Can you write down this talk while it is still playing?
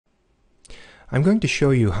I'm going to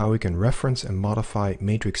show you how we can reference and modify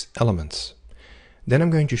matrix elements. Then I'm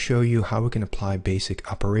going to show you how we can apply basic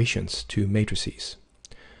operations to matrices.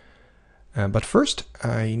 But first,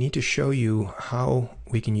 I need to show you how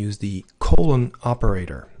we can use the colon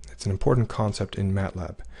operator. It's an important concept in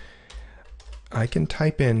Matlab. I can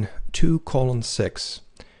type in 2:6,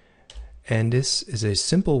 and this is a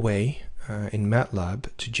simple way in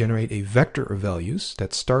Matlab to generate a vector of values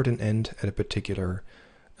that start and end at a particular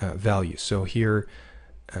value. So here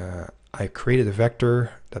I created a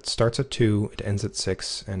vector that starts at 2, it ends at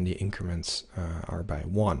 6, and the increments are by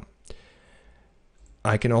 1.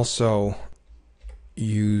 I can also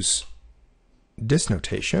use this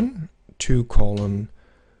notation,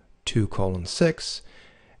 2:2:6,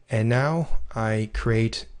 and now I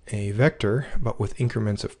create a vector but with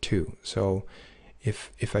increments of 2. So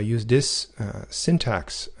if I use this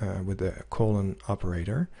syntax with the colon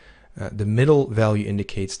operator, the middle value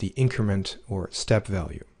indicates the increment or step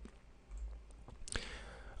value.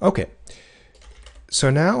 Okay, so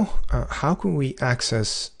now how can we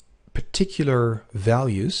access particular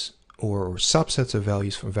values or subsets of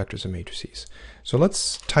values from vectors and matrices? So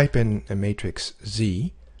let's type in a matrix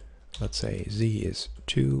Z. Let's say Z is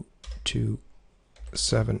 2, 2,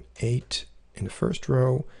 7, 8 in the first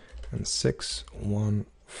row, and 6, 1,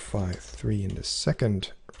 5, 3 in the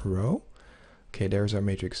second row. Okay, there's our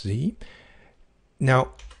matrix Z.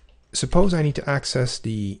 Now, suppose I need to access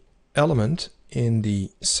the element in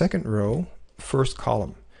the second row, first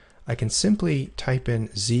column. I can simply type in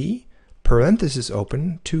Z, parenthesis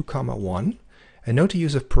open, 2, 1, and note the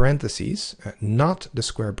use of parentheses, not the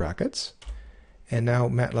square brackets. And now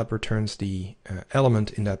Matlab returns the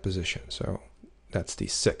element in that position. So that's the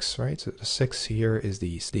 6, right? So the 6 here is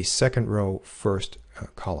the second row, first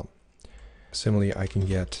column. Similarly, I can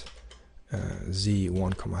get Z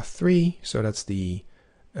 1, 3, so that's the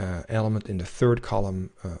element in the third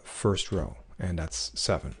column, first row, and that's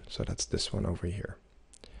 7. So that's this one over here.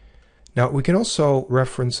 Now we can also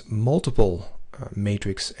reference multiple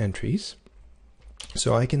matrix entries.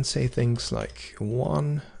 So I can say things like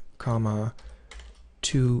 1,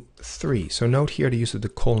 2, 3. So note here the use of the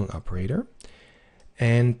colon operator,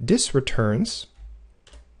 and this returns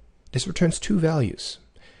two values.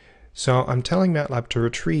 So I'm telling Matlab to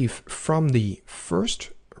retrieve from the first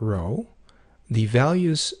row the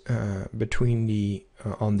values between the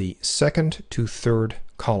on the second to third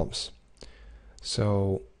columns.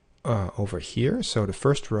 So over here, so the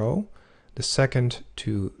first row, the second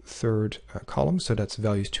to third column, so that's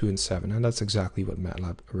values 2 and 7, and that's exactly what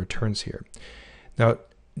Matlab returns here. Now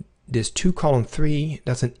this 2:3,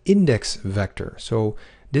 that's an index vector. So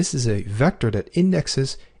this is a vector that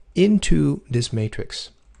indexes into this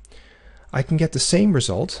matrix. I can get the same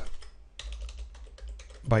result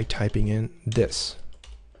by typing in this.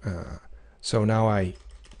 So now I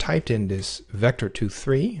typed in this vector 2,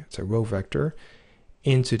 3, it's a row vector,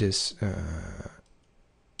 into this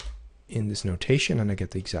in this notation, and I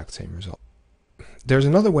get the exact same result. There's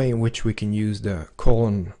another way in which we can use the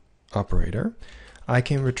colon operator. I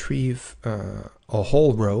can retrieve a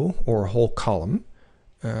whole row or a whole column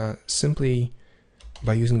simply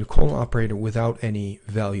by using the colon operator without any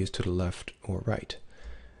values to the left or right.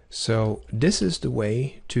 So this is the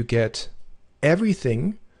way to get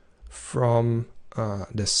everything from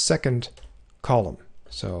the second column.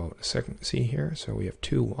 So the second, see here, so we have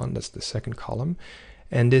 2, 1, that's the second column.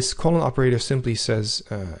 And this colon operator simply says,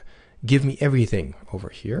 give me everything over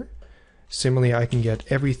here. Similarly, I can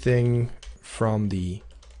get everything from the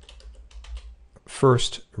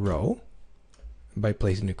first row by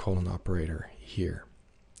placing the colon operator here.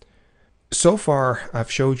 So far, I've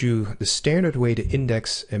showed you the standard way to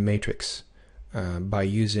index a matrix by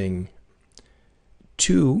using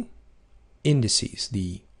two indices,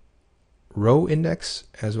 the row index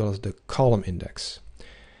as well as the column index.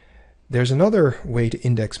 There's another way to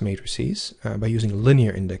index matrices by using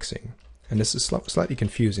linear indexing, and this is slightly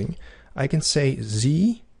confusing. I can say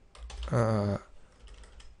Z and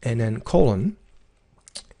then colon,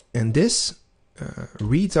 and this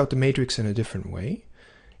reads out the matrix in a different way.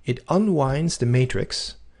 It unwinds the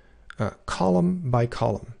matrix column by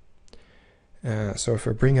column. So if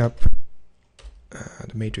I bring up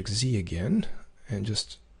the matrix Z again, and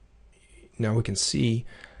just now we can see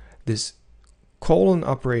this colon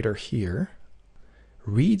operator here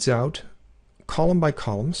reads out column by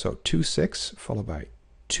column, so 2, 6 followed by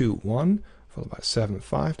 2, 1 followed by 7,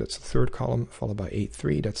 5, that's the third column, followed by 8,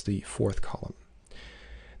 3, that's the fourth column.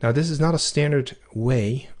 Now this is not a standard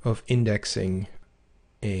way of indexing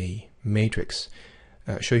a matrix,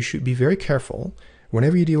 so you should be very careful.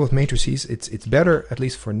 Whenever you deal with matrices, it's better, at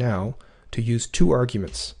least for now, to use two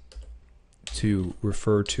arguments to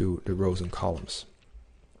refer to the rows and columns.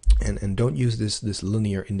 And don't use this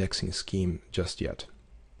linear indexing scheme just yet.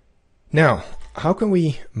 Now, how can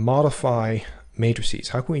we modify matrices?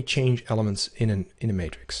 How can we change elements in a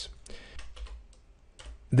matrix?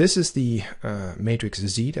 This is the matrix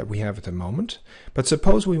Z that we have at the moment, but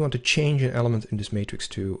suppose we want to change an element in this matrix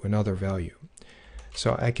to another value.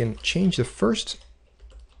 So I can change the first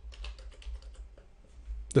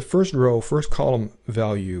row, first column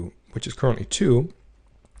value, which is currently 2,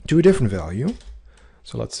 to a different value.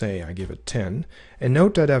 So let's say I give it 10, and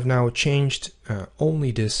note that I've now changed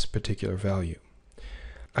only this particular value.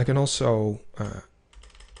 I can also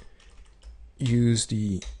use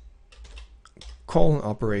the colon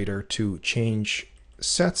operator to change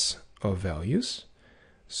sets of values.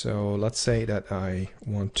 So let's say that I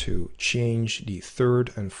want to change the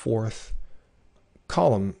third and fourth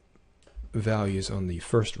column values on the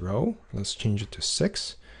first row. Let's change it to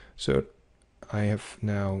 6. So I have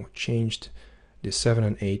now changed the 7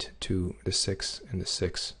 and 8 to the 6 and the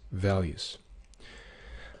 6 values.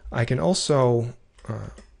 I can also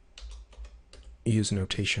use a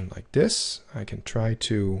notation like this. I can try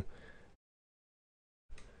to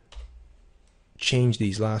change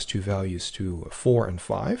these last two values to 4 and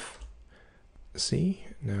 5. See,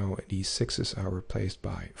 now these 6's are replaced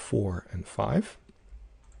by 4 and 5.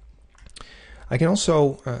 I can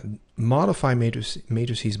also modify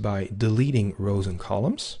matrices by deleting rows and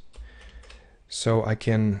columns. So I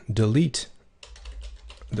can delete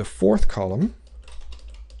the fourth column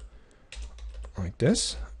like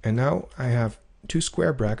this, and now I have two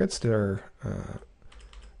square brackets that are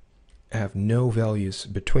have no values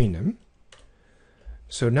between them.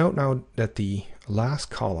 So note now that the last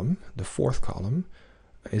column, the fourth column,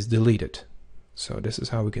 is deleted. So this is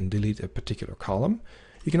how we can delete a particular column.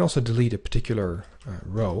 You can also delete a particular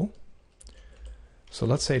row. So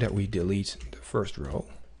let's say that we delete the first row,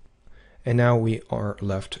 and now we are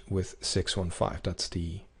left with 615. That's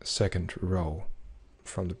the second row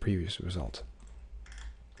from the previous result.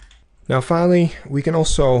 Now finally, we can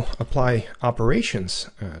also apply operations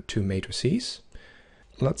to matrices.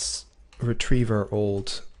 Let's retrieve our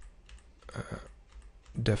old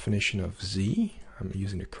definition of Z. I'm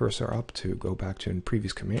using the cursor up to go back to the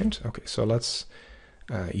previous command. Okay, so let's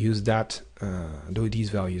use that, do these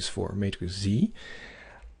values for matrix Z.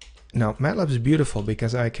 Now Matlab is beautiful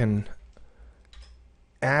because I can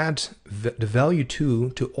add the value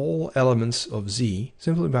 2 to all elements of Z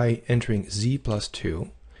simply by entering Z plus 2.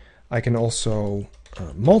 I can also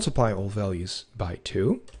multiply all values by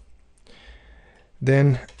 2.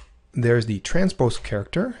 Then there's the transpose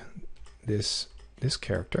character, this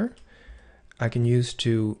character. I can use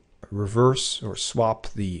to reverse or swap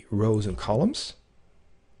the rows and columns.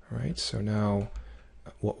 All right, so now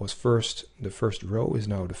what was first, the first row is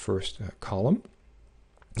now the first column.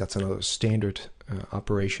 That's another standard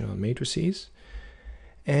operation on matrices.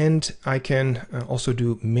 And I can also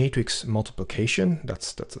do matrix multiplication.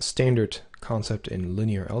 That's a standard concept in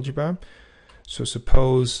linear algebra. So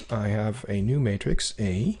suppose I have a new matrix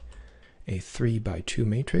A, a 3 by 2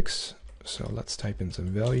 matrix. So let's type in some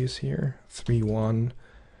values here: 3, 1,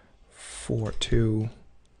 4, 2,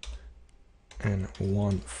 and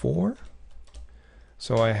 1, 4.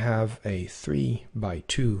 So I have a 3 by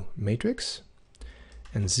 2 matrix,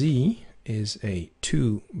 and Z is a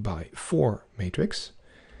 2 by 4 matrix.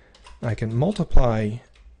 I can multiply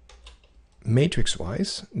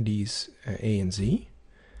matrix-wise these A and Z,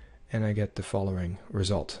 and I get the following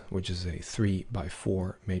result, which is a 3 by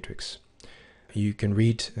 4 matrix. You can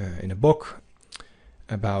read in a book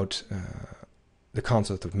about the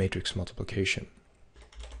concept of matrix multiplication.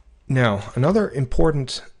 Now, another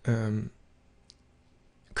important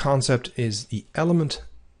concept is the element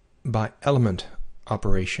by element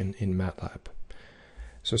operation in Matlab.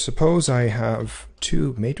 So suppose I have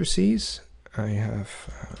two matrices. I have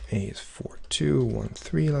A is 4, 2, 1,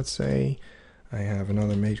 3, let's say. I have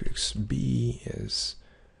another matrix B is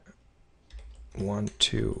 1,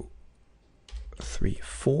 2, 3,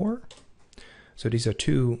 4. So these are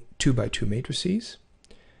two by 2 matrices.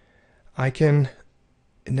 I can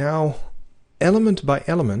now, element by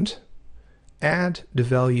element, add the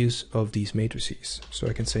values of these matrices. So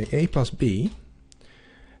I can say A plus B.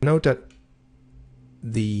 Note that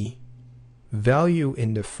the value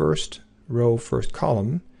in the first row, first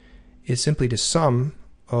column, is simply the sum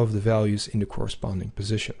of the values in the corresponding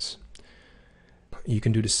positions. You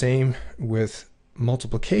can do the same with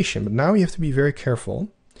multiplication, but now you have to be very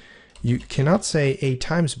careful. You cannot say A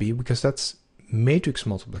times B because that's matrix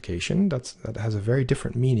multiplication. That has a very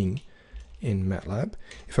different meaning in Matlab.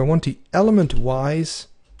 If I want the element-wise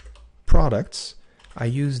products, I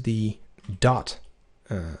use the dot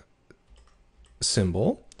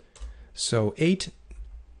symbol. So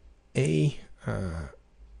 8a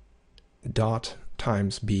dot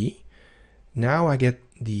times b. Now I get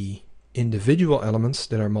the individual elements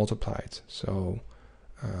that are multiplied. So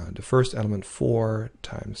the first element 4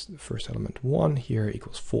 times the first element 1 here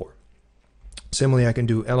equals 4. Similarly, I can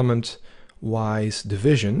do element-wise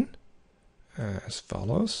division as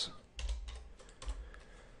follows.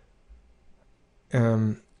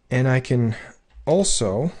 And I can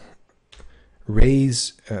also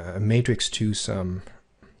raise a matrix to some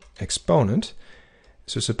exponent.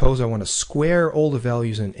 So suppose I want to square all the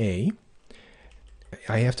values in A.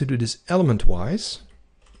 I have to do this element-wise.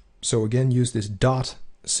 So again, use this dot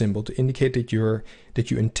symbol to indicate that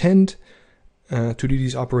you intend to do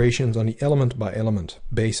these operations on the element by element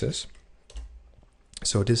basis.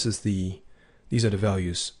 So these are the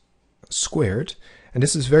values squared, and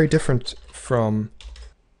this is very different from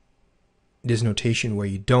this notation where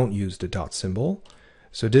you don't use the dot symbol.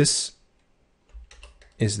 So this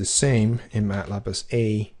is the same in Matlab as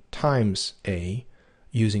A times A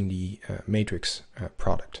using the matrix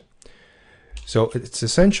product. So it's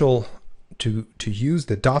essential to use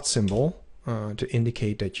the dot symbol to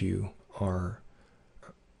indicate that you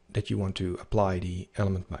want to apply the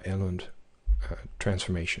element by element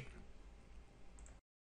transformation.